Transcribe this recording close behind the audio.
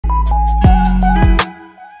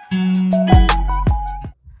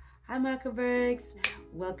Makabergs!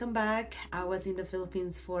 Welcome back. I was in the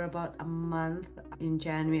Philippines for about a month in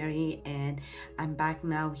January and I'm back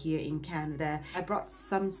now here in Canada. I brought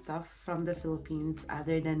some stuff from the Philippines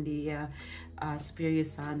other than the Superior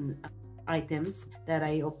Sun items that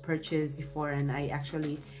I purchased before, and I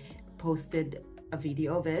actually posted a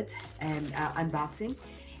video of it and unboxing.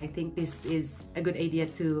 I think this is a good idea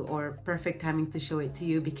to, or perfect timing to show it to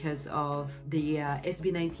you because of the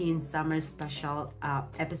SB19 Summer Special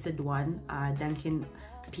Episode 1 Dunkin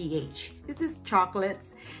PH. This is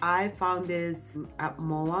chocolates. I found this at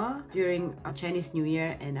MOA during Chinese New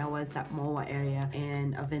Year, and I was at MOA area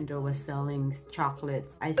and a vendor was selling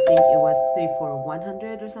chocolates. I think it was 3 for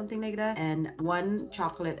 100 or something like that. And one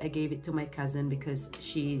chocolate I gave it to my cousin because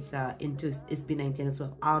she's into SB19 as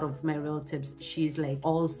well. Out of my relatives, she's like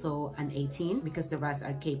also an 18 because the rest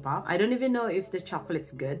are K-pop. I don't even know if the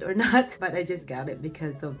chocolate's good or not, but I just got it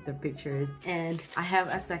because of the pictures. And I have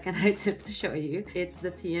a second item to show you. It's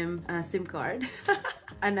the TM SIM card.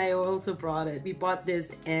 And I also brought it. We bought this,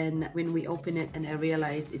 and when we open it and I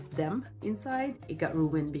realized it's them inside, it got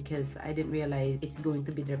ruined because I didn't realize it's going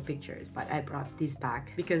to be their pictures. But I brought this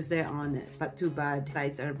back because they're on it. But too bad,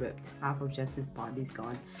 sides are ripped. Half of Justice's body's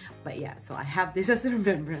gone. But yeah, so I have this as a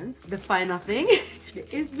remembrance. The final thing, the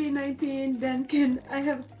SB19 Dunkin. I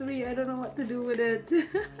have 3. I don't know what to do with it.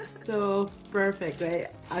 So perfect,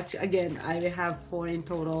 right? Actually, again, I have 4 in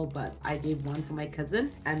total, but I gave 1 to my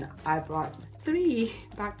cousin and I brought 3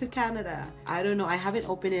 back to Canada. I don't know, I haven't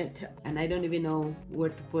opened it and I don't even know where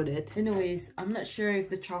to put it. Anyways, I'm not sure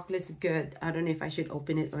if the chocolate's good. I don't know if I should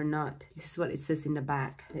open it or not. This is what it says in the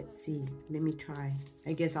back. Let's see, let me try.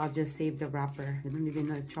 I guess I'll just save the wrapper. I don't even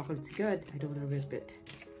know if chocolate's good. I don't want to rip it.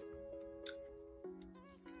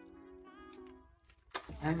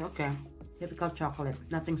 And okay, typical chocolate,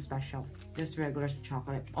 nothing special, just regular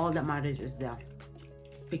chocolate. All that matters is the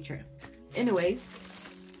picture. Anyways,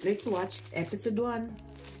 let's watch episode 1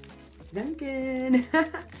 Dunkin.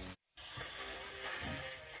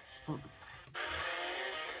 Oh.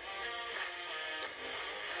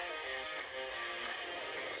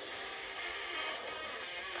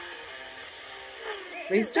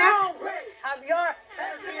 Racetrack?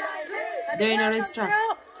 They're in a racetrack.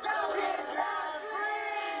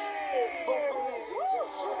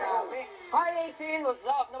 Hi 18, what's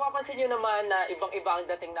up? Napapansin nyo naman na ibang-iba ang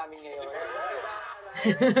dating namin ngayon.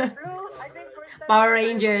 Power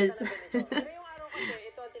Rangers. Ito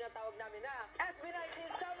ang tinatawag namin na SB19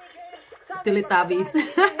 Summer Game. Teletubbies.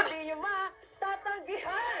 Hindi nyo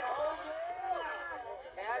matatanggihan.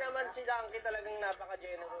 Kaya naman si Dunkin talagang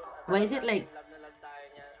napaka-generous. Why is it like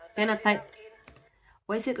kind of tight?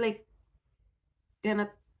 Why is it like kind of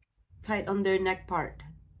tight on their neck part?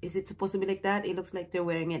 Is it supposed to be like that? It looks like they're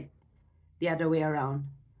wearing it the other way around.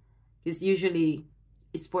 Because usually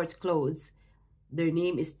it's sports clothes. Their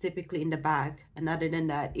name is typically in the back, and other than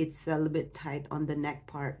that, it's a little bit tight on the neck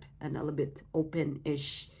part and a little bit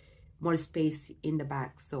open-ish, more space in the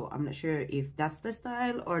back. So I'm not sure if that's the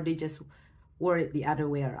style or they just wore it the other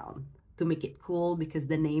way around to make it cool because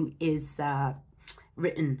the name is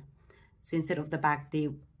written. So instead of the back, they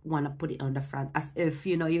want to put it on the front, as if,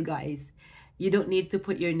 you know, you guys, you don't need to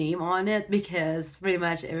put your name on it because pretty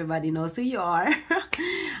much everybody knows who you are.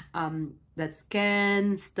 That's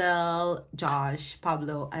Ken, Stel, Josh,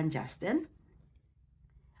 Pablo, and Justin.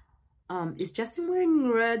 Is Justin wearing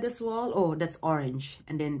red as well? Oh, that's orange.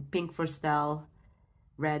 And then pink for Stel,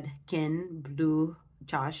 red Ken, blue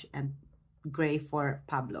Josh, and gray for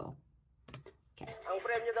Pablo. Okay. Ang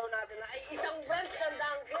premyo daw natin ay isang branch ng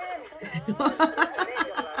Dunkin.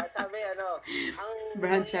 Sabi ano, ang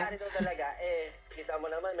branch nangyari daw talaga, kita mo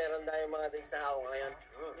naman, meron tayong mga drinks na ako ngayon.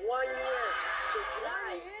 1 year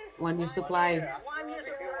supply. 1 year supply. 1 year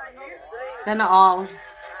supply. Sana all.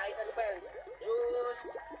 Kahit ano pa yan,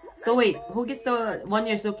 juice. So wait, who gets the 1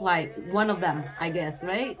 year supply? One of them, I guess,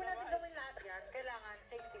 right? Kailangan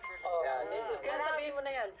safety first. Kaya sabihin mo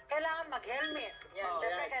na yan. Kailangan mag-helmet. Yan.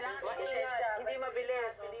 Siyempre, kailangan hindi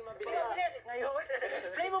mabilis. Ngayon,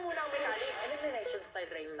 spray mo muna ang mechanic. Elimination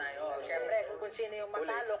style race tayo. Siyempre, kung sino yung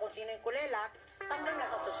matalo, kung sino yung kulela, tanggal na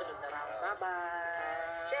sa susunod na round.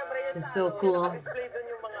 Bye-bye. Siyempre, yun That's so cool. Display doon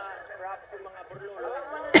yung mga props, yung mga burlolo.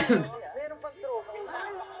 Meron pang trophy.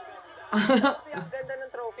 Ang ganda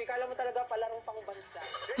ng trophy. Kala mo talaga palarong pang bansa.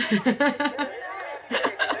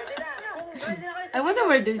 I wonder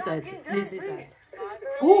where this is. This is at.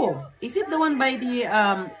 Oh, is it the one by the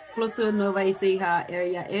close to Nueva Ecija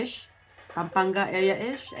area-ish? Pampanga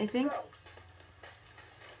area-ish, I think.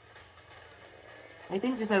 I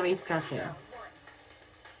think there's a racetrack there.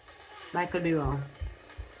 But I could be wrong.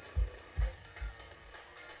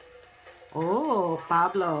 Oh,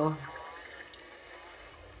 Pablo.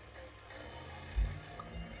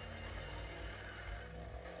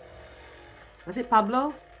 Was it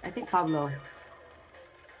Pablo? I think Pablo.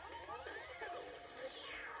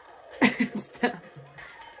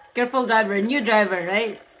 Careful driver, new driver,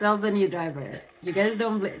 right? Still the new driver. You guys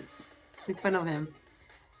don't make fun of him.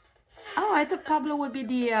 Oh, I thought Pablo would be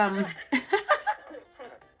the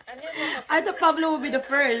I thought Pablo would be the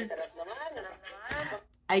first.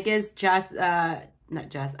 I guess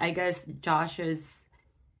I guess Josh's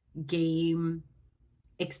game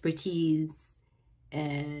expertise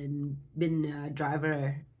and been a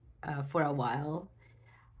driver for a while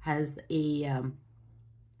has a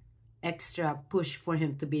extra push for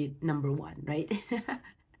him to be number one, right?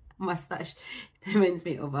 Mustache reminds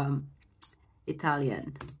me of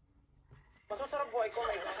Italian. Masasarap buhay ko.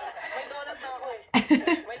 May donut na ako eh.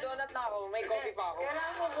 May donut na ako. May coffee pa ako.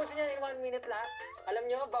 Kailangan mo buti niya in 1 minute lahat. Alam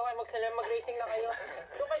nyo, bawal mag-racing na kayo.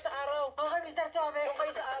 Doon kayo sa araw. Okay, Mr. Suave. Doon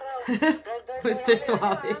kayo sa araw. Mr.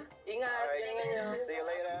 Suave. Ingat. Ingat nyo. See you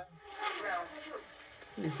later.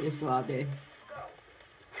 Mr. Suave.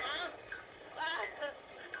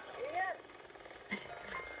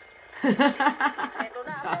 Ito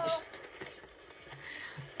na ako.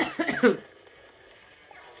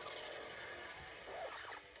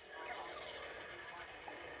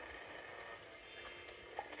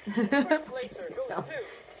 First placer goes to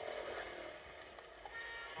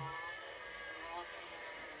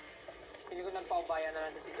Hindi ko nagpaubaya na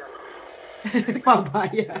lang si Justin.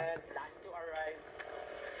 Pabaya. And last to arrive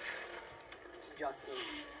si Justin.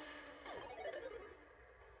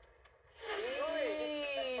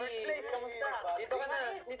 First place, kamusta? Dito ka na.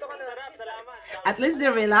 Dito ka na. Sarap, salamat. At least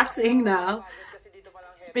they're relaxing now.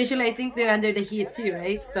 Especially I think they're under the heat too,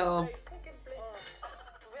 right? So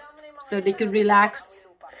they could relax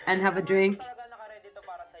and have a drink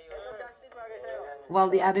while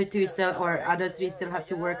the other two still, or other three still have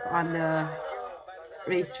to work on the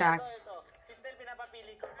racetrack.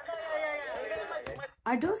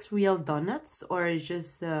 Are those real donuts or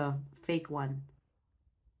just a fake one?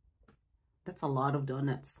 That's a lot of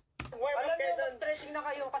donuts. Alam nyo, stretching na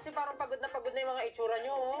kayo kasi parang pagod na yung mga itsura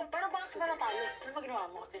nyo. Pero bakit ba na tayo? Ano ba ginawa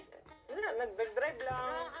mo kasi? Nag-drive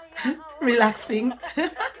lang. Relaxing.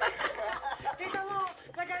 Kita mo,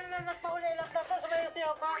 nagpauli lang tapos may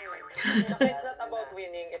tiyo pa. It's not about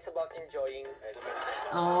winning, it's about enjoying.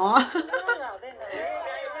 Aww.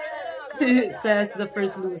 Says the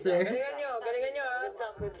first loser. Galingan nyo.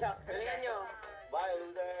 Good luck. Galingan nyo. Bye,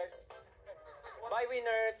 losers. Bye,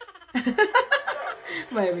 winners.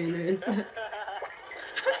 Bye, winners.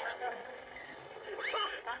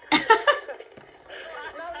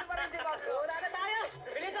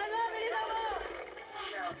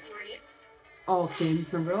 Oh, King's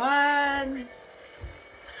number one.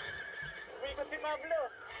 Si Pablo.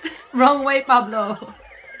 Wrong way, Pablo.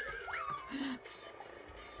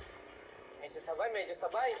 Medyo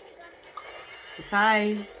sabay.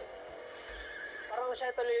 Hi. Parang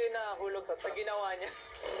siya tuloy na hulog sa ginawa niya.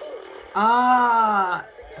 Ah,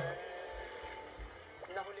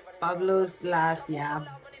 Nahuli pa rin. Pablo's last, yeah.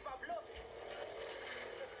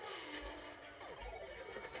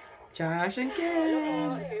 Josh and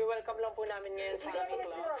Ken. Welcome lang po namin ngayon sa aming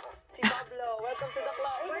club. Si Pablo, welcome to the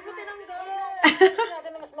club. Uy, may tinanggal.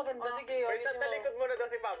 Natin na mas maganda. Sige, Talikod muna daw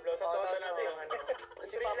si Pablo. Sa soda natin yung ano.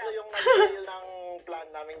 Si Pablo yung nag-deal ng plan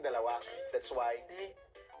naming dalawa. That's why.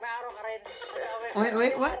 May araw ka rin.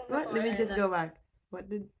 Wait, what? Let me just go back. What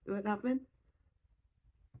happened?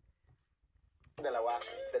 Dalawa.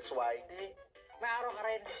 That's why. May araw ka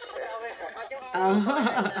rin.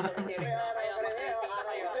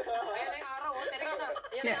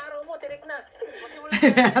 Yan ang araw mo, tirik na.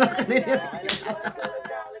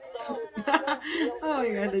 Oh my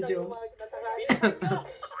god, the joke.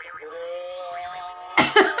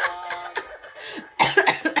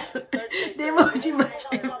 The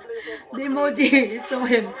emoji is so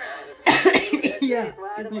him. Yeah,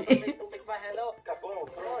 excuse me.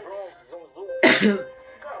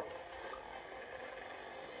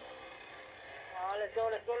 Let's go.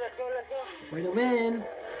 For the win.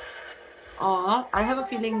 Aw, I have a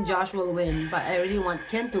feeling Josh will win, but I really want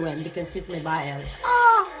Ken to win because he's my bias.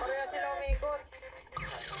 Ah! Pareha sila umikot.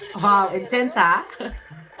 Wow, intense ha? Stop!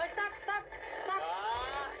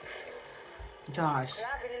 Josh.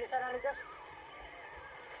 Wala, binilisan na ni Josh.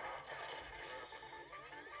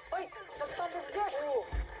 Uy! Stop, Josh!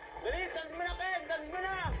 Dali, chance mo na, Ken! Chance mo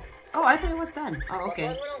na! Oh, I thought it was done. Oh, okay.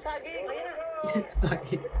 Huwag mo ng saging! Ayun na!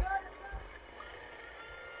 Sorry.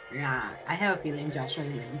 Yeah, I have a feeling Josh will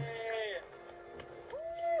win.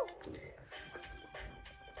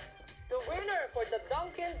 The winner for the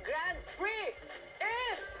Dunkin Grand Prix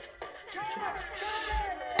is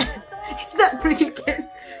It's not freaking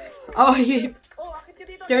Ken. Oh, he Oh, akit ka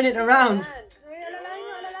dito. turned it around.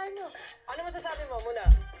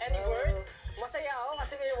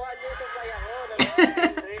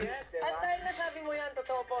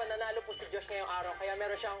 kaya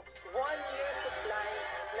meron siyang 1-year supply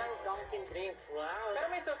ng Dunkin drink. Wow. Pero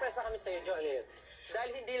may surprise kami sa iyo, Joel.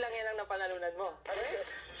 Dahil hindi lang yan ang napanalunan mo.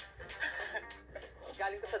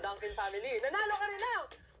 Galing to sa Dunkin family. Nanalo ka rin ng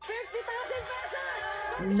 50,000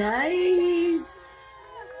 pesos! Nice!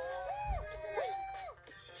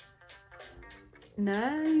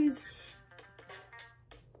 Nice!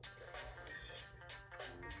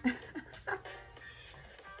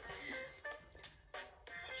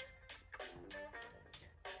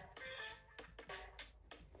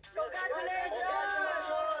 Congratulations!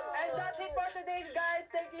 And that's it for today, guys.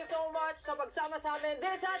 Thank you so much sa pagsama sa amin.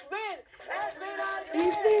 This has been SB19!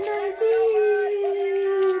 SB19!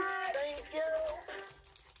 Thank you!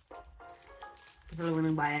 Pasalubong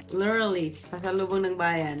ng bayan. Literally, pasalubong ng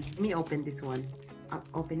bayan. Let me open this one.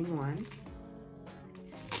 Opening one.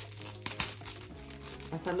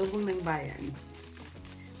 Pasalubong ng bayan.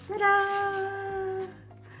 Ta-da!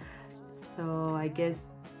 So, I guess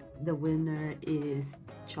the winner is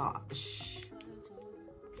Josh.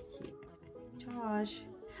 Josh.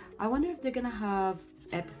 I wonder if they're gonna have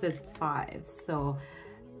episode 5. So,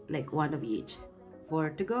 like one of each.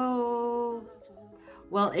 4 to go.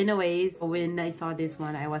 Well, anyways, when I saw this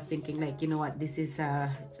one, I was thinking like, you know what, this is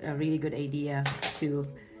a really good idea to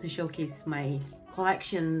showcase my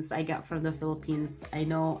collections I got from the Philippines. I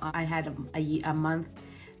know I had a month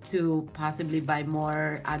to possibly buy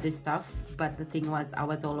more other stuff, but the thing was I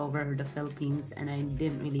was all over the Philippines and I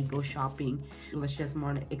didn't really go shopping. It was just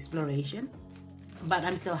more exploration, but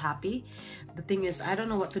I'm still happy. The thing is, I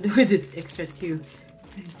don't know what to do with this extra two.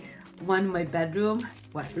 One, my bedroom,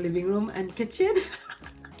 living room and kitchen.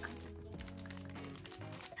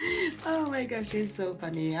 Oh my gosh, it's so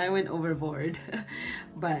funny. I went overboard.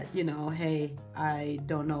 But you know, hey, I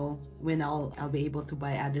don't know when I'll be able to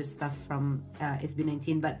buy other stuff from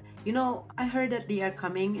SB19. But you know, I heard that they are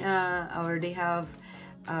coming, or they have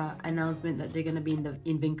announcement that they're gonna be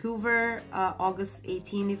in Vancouver August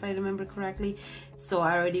 18, if I remember correctly. So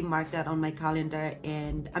I already marked that on my calendar,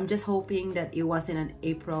 and I'm just hoping that it wasn't an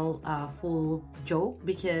April Fool joke,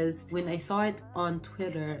 because when I saw it on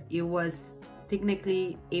Twitter, it was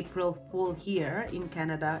technically April Fool here in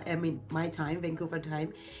Canada. I mean, my time, Vancouver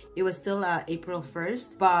time, it was still April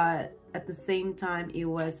 1st, but at the same time it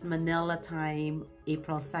was Manila time,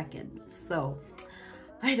 April 2nd. So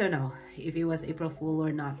I don't know if it was April Fool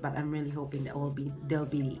or not, but I'm really hoping that they'll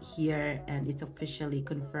be here and it's officially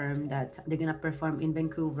confirmed that they're gonna perform in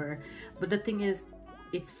Vancouver. But the thing is,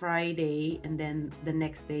 it's Friday and then the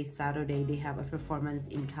next day, Saturday, they have a performance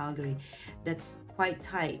in Calgary. That's quite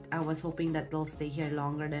tight. I was hoping that they'll stay here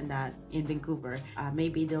longer than that in Vancouver.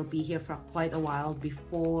 Maybe they'll be here for quite a while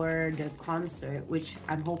before the concert, which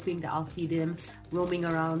I'm hoping that I'll see them roaming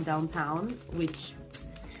around downtown, which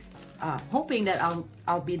hoping that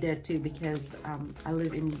I'll be there too, because I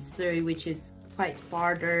live in Surrey, which is quite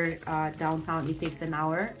farther downtown. It takes an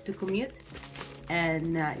hour to commute,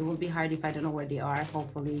 and it will be hard if I don't know where they are.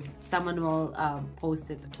 Hopefully someone will post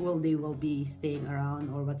it, they will be staying around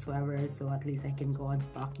or whatsoever, so at least I can go and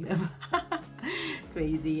stalk them.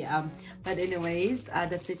 Crazy. But anyways,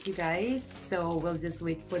 that's it, you guys. So we'll just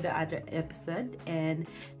wait for the other episode, and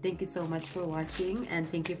thank you so much for watching, and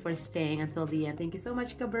thank you for staying until the end. Thank you so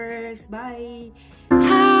much, Kabers. Bye.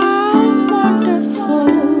 How wonderful,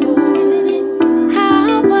 isn't it?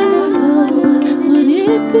 How wonderful would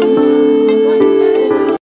it be?